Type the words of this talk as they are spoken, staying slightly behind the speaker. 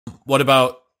What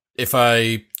about if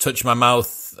I touch my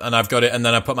mouth and I've got it and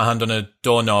then I put my hand on a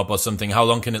doorknob or something? How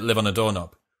long can it live on a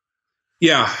doorknob?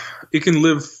 Yeah, it can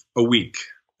live a week.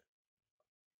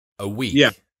 A week?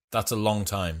 Yeah. That's a long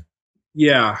time.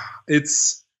 Yeah,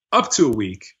 it's up to a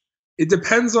week. It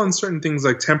depends on certain things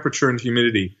like temperature and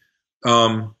humidity.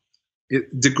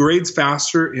 It degrades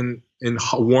faster in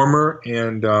warmer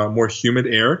and more humid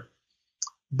air.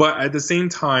 But at the same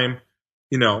time,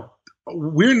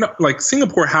 we're not like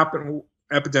Singapore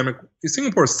epidemic.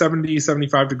 Singapore is 70,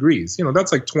 75 degrees.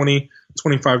 That's like 20,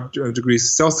 25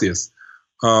 degrees Celsius.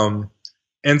 And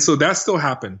so that still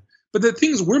happened. But the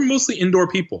thing is, we're mostly indoor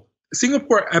people.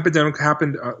 Singapore epidemic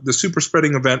happened. The super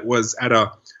spreading event was at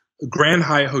a Grand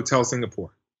Hyatt Hotel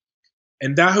Singapore.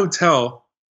 And that hotel,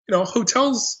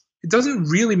 hotels, it doesn't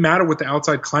really matter what the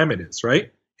outside climate is,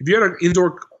 right? If you're at an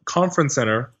indoor conference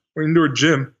center or indoor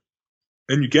gym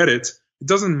and you get it, it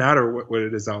doesn't matter what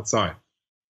it is outside.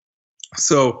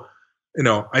 So,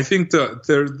 I think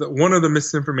one of the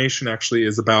misinformation actually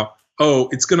is about,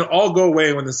 it's going to all go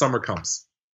away when the summer comes.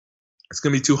 It's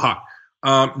going to be too hot.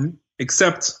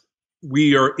 Except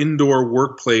we are indoor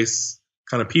workplace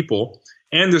kind of people.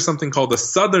 And there's something called the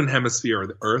southern hemisphere of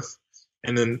the Earth.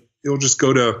 And then it'll just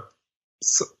go to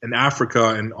in Africa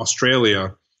and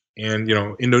Australia and,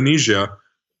 Indonesia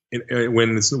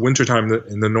when it's wintertime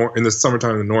in the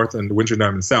summertime in the north and the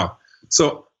wintertime in the south.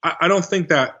 So I don't think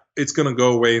that it's going to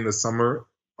go away in the summer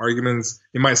arguments.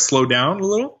 It might slow down a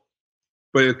little,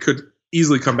 but it could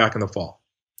easily come back in the fall.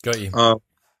 Got you.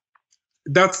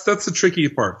 That's the tricky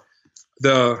part.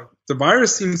 The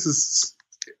virus seems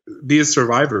to be a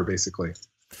survivor, basically.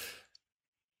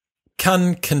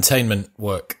 Can containment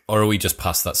work, or are we just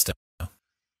past that step now?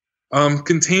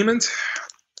 Containment,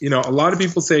 a lot of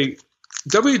people say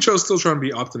WHO is still trying to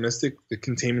be optimistic that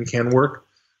containment can work,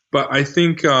 but I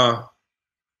think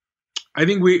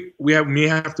we may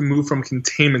have to move from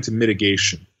containment to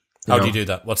mitigation. How do you do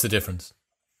that? What's the difference?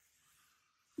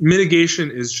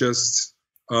 Mitigation is just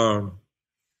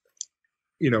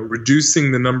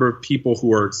reducing the number of people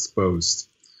who are exposed.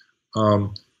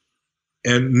 You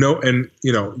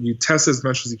test as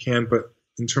much as you can, but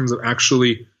in terms of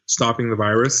actually stopping the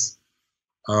virus,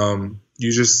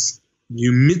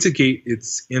 you mitigate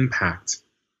its impact,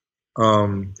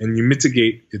 and you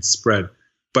mitigate its spread.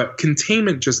 But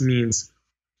containment just means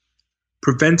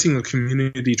preventing a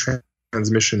community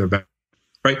transmission event,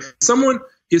 right? If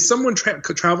someone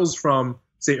travels from,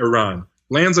 say, Iran,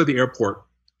 lands at the airport,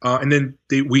 and then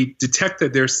we detect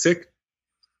that they're sick,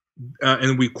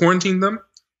 and we quarantine them,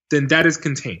 then that is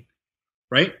contained,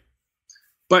 right?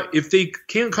 But if they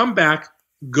can't come back,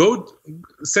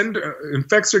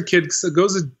 infects their kids,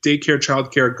 goes to daycare,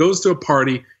 childcare, goes to a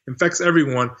party, infects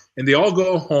everyone, and they all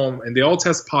go home and they all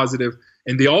test positive,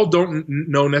 and they all don't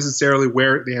know necessarily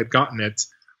where they had gotten it,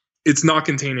 it's not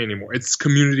contained anymore. It's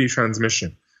community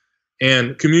transmission.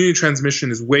 And community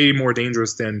transmission is way more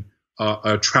dangerous than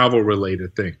a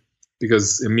travel-related thing,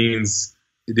 because it means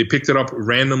they picked it up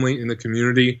randomly in the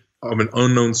community of an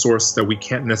unknown source that we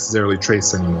can't necessarily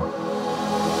trace anymore.